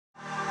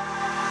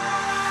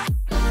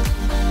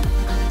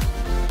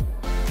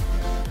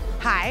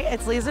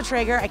it's Liza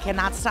Treyger. I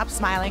cannot stop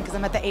smiling because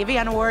I'm at the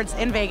AVN Awards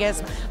in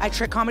Vegas. I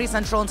trick Comedy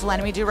Central into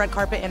letting me do red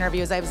carpet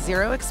interviews. I have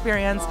zero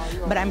experience,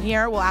 but I'm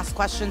here. We'll ask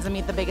questions and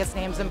meet the biggest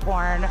names in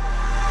porn.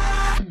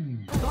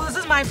 Well, this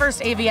is my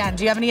first AVN.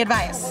 Do you have any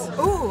advice?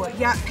 Ooh,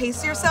 yeah,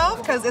 pace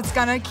yourself because it's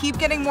gonna keep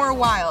getting more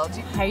wild.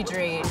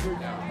 Hydrate.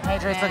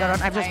 Hydrate's a good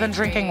one. I've just been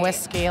drinking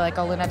whiskey like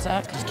a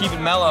lunatic. Just keep it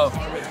mellow.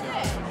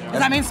 Does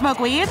that mean smoke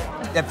weed?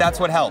 If that's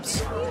what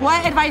helps.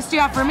 What advice do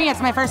you have for me?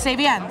 It's my first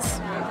AVNs.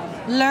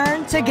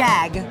 Learn to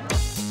gag.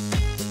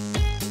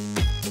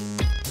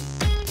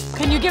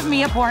 Can you give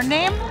me a porn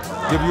name?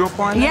 Give you a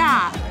porn name?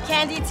 Yeah.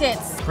 Candy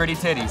Tits. Pretty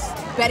titties.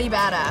 Betty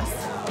Badass.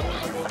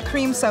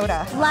 Cream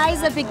soda.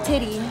 Liza Big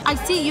Titty. I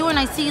see you and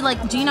I see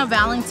like Gina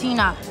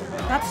Valentina.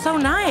 That's so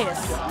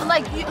nice.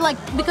 Like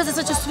because it's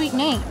such a sweet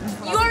name.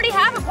 You already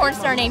have a porn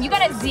star name. You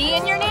got a Z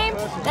in your name?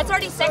 That's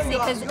already sexy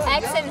because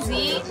X and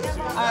Z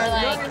are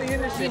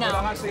like, you know,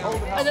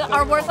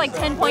 are worth like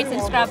 10 points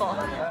in Scrabble.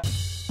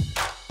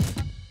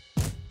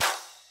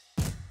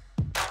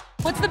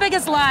 What's the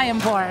biggest lie in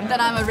porn? That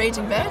I'm a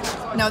raging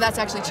bitch? No, that's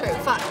actually true.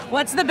 Fuck.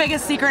 What's the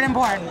biggest secret in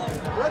porn?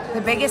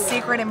 The biggest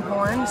secret in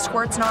porn,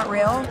 squirt's not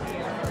real.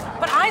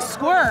 But I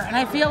squirt, and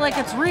I feel like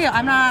it's real.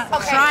 I'm not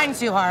trying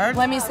too hard.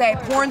 Let me say,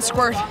 porn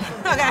squirt.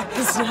 Okay.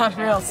 It's not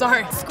real,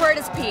 sorry. Squirt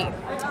is pee.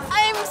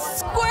 I'm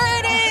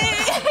squirting!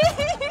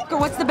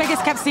 What's the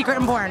biggest kept secret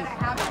in porn?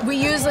 We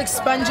use like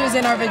sponges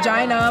in our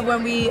vagina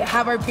when we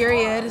have our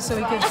period so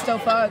we can still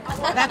fuck.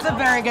 That's a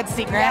very good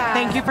secret. Yeah.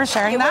 Thank you for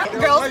sharing that.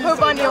 Girls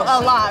poop on you a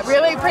lot.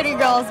 Really pretty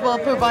girls will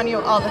poop on you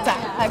all the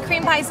time.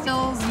 Cream pie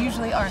stills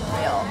usually aren't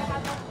real.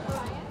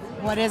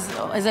 What is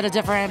it a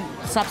different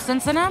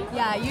substance in them?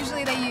 Yeah,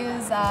 usually they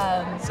use,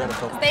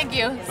 Cetaphil. Thank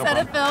you.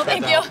 Cetaphil,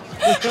 thank you.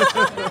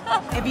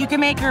 If you can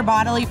make your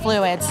bodily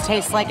fluids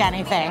taste like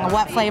anything,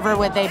 what flavor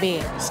would they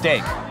be?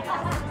 Steak.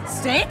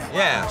 Steak?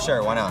 Yeah,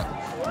 sure, why not?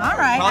 All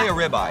right. Probably a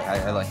ribeye.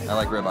 I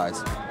like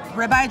ribeyes.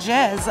 Ribeye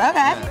jizz,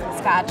 okay.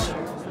 Scotch.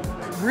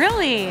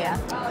 Really?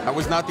 That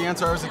was not the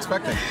answer I was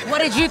expecting.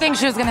 What did you think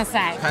she was gonna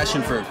say?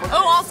 Passion fruit.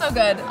 Oh, also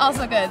good.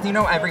 Also good. You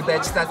know every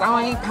bitch says, oh,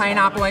 I eat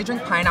pineapple, I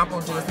drink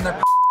pineapple juice, and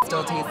their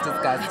still tastes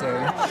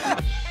disgusting.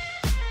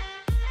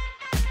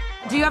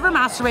 Do you ever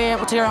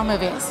masturbate to your own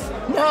movies?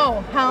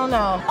 No, hell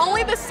no.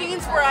 Only the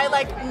scenes where I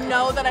like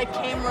know that I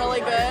came really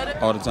good.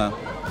 All the time.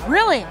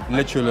 Really?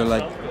 Literally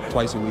like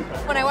twice a week.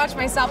 When I watch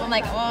myself, I'm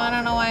like, oh, I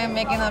don't know why I'm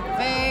making that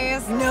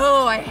face.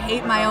 No, I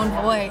hate my own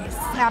voice.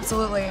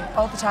 Absolutely,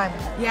 all the time.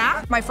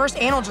 Yeah? My first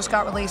anal just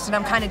got released and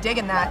I'm kind of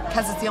digging that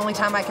because it's the only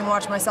time I can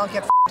watch myself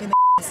get f***ed in the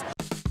ass.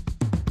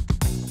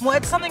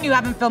 What's something you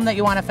haven't filmed that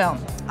you want to film?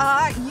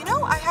 You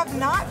know, I have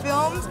not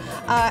filmed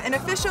an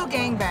official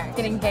gangbang.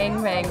 Getting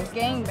gangbanged.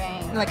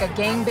 Gangbang. Like a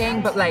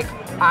gangbang, but like,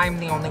 I'm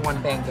the only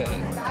one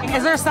banging.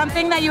 Is there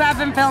something that you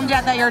haven't filmed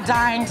yet that you're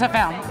dying to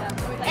film?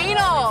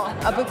 Anal.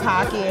 A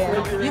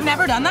bukkake. You've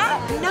never done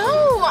that?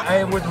 No.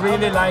 I would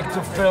really like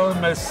to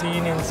film a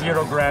scene in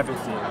zero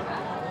gravity.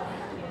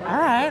 All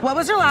right. What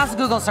was your last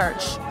Google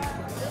search?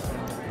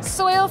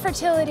 Soil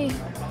fertility.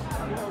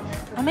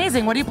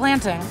 Amazing. What are you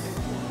planting?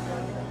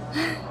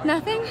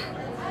 Nothing.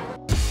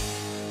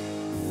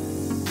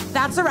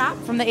 That's a wrap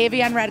from the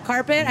AVN red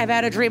carpet. I've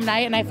had a dream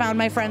night and I found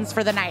my friends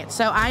for the night.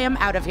 So I am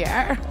out of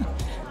here.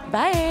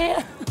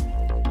 Bye.